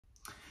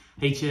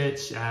Hey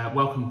church,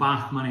 welcome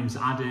back. My name's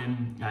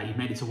Adam. You've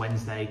made it to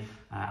Wednesday.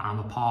 I'm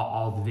a part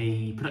of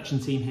the production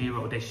team here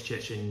at Audacious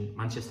Church in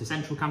Manchester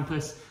Central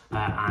Campus.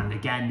 And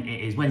again,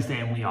 it is Wednesday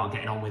and we are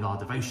getting on with our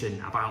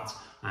devotion about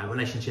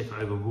relationship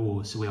over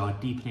rules. So we are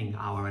deepening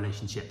our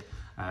relationship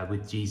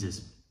with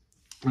Jesus.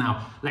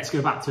 Now, let's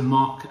go back to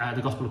Mark,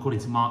 the Gospel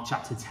according to Mark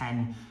chapter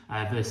 10,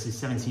 verses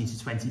 17 to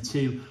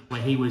 22, where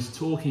he was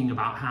talking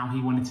about how he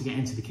wanted to get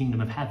into the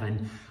kingdom of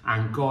heaven.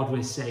 And God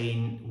was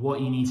saying,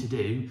 what you need to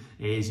do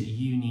is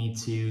you need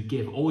to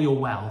give all your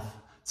wealth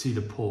to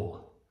the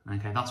poor.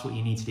 Okay, that's what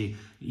you need to do.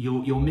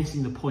 You're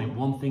missing the point.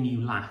 One thing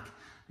you lack.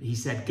 He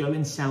said, go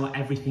and sell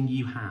everything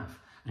you have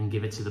and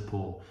give it to the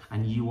poor,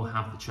 and you will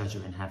have the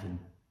treasure in heaven.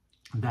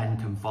 Then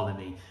come follow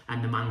me.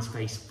 And the man's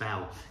face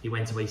fell. He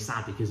went away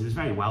sad because he was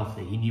very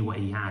wealthy. He knew what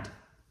he had.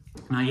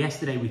 Now,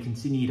 yesterday we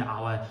continued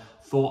our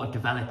thought of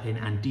developing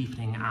and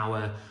deepening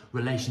our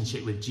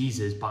relationship with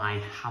Jesus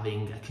by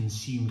having a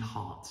consumed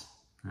heart.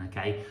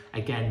 Okay,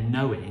 again,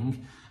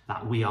 knowing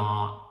that we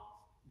are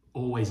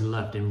always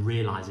loved and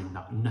realizing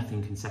that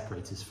nothing can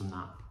separate us from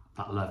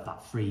that love,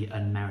 that free,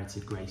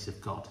 unmerited grace of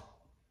God.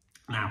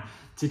 Now,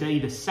 today,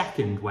 the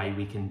second way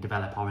we can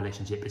develop our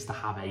relationship is to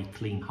have a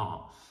clean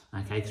heart.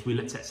 Okay, because we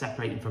looked at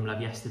separating from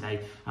love yesterday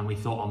and we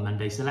thought on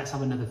Monday. So let's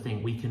have another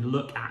thing. We can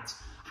look at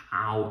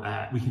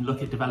how we can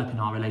look at developing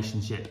our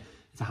relationship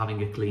to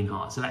having a clean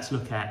heart. So let's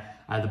look at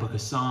the book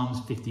of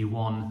Psalms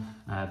 51,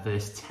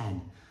 verse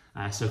 10.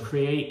 So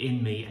create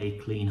in me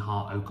a clean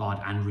heart, O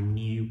God, and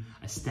renew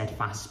a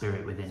steadfast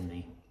spirit within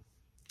me.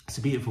 It's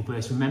a beautiful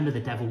verse. Remember,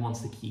 the devil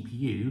wants to keep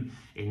you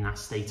in that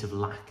state of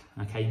lack.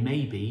 Okay,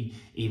 maybe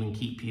even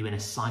keep you in a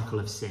cycle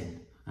of sin.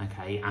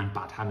 Okay, and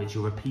bad habits.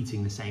 You're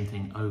repeating the same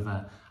thing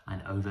over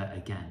and over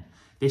again.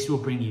 This will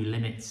bring you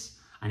limits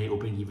and it will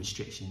bring you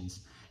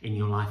restrictions in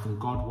your life, and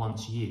God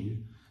wants you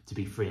to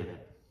be free of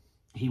it.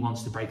 He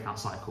wants to break that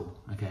cycle,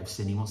 okay, of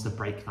sin. He wants to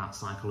break that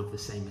cycle of the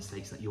same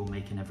mistakes that you're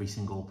making every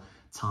single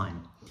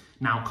time.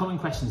 Now, common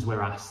questions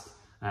we're asked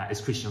as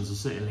Christians, or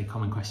certainly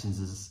common questions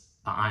that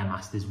I am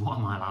asked, is what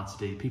am I allowed to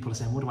do? People are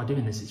saying, what do I do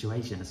in this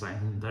situation? It's like,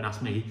 don't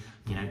ask me,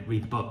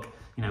 read the book.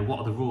 What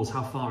are the rules?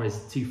 How far is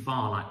too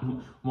far? Like,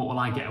 what will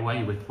I get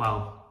away with?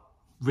 Well,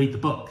 read the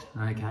book,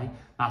 okay?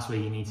 That's what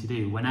you need to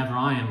do. Whenever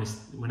I am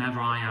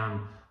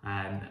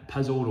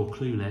puzzled or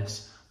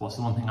clueless, what's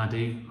the one thing I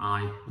do?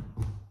 I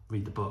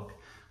read the book.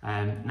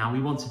 Now,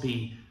 we want to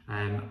be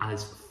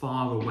as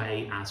far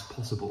away as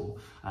possible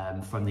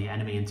from the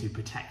enemy and to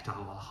protect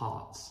our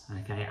hearts,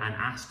 okay? And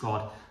ask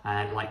God,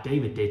 like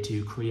David did,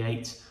 to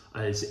create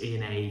us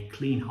in a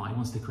clean heart. He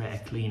wants to create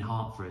a clean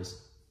heart for us.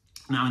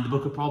 Now, in the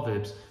book of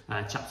Proverbs,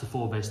 chapter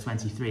 4, verse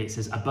 23, it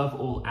says, above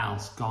all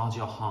else, guard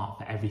your heart,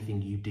 for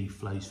everything you do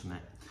flows from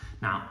it.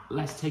 Now,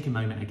 let's take a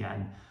moment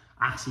again.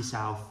 Ask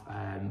yourself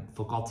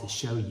for God to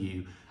show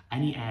you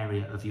any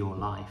area of your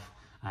life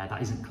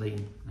that isn't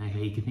clean.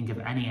 Okay, you can think of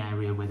any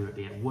area, whether it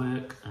be at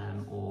work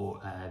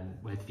or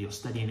whether you're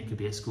studying, it could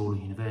be at school or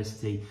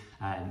university.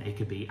 It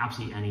could be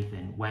absolutely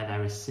anything where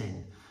there is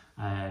sin.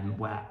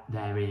 Where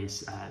there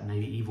is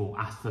maybe evil.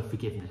 Ask for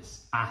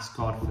forgiveness. Ask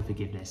God for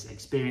forgiveness.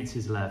 Experience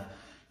his love.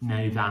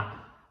 Know that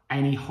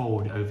any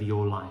hold over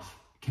your life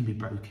can be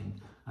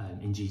broken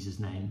in Jesus'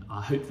 name.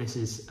 I hope this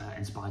has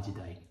inspired your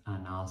day,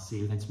 and I'll see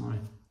you again tomorrow.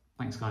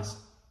 Thanks, guys.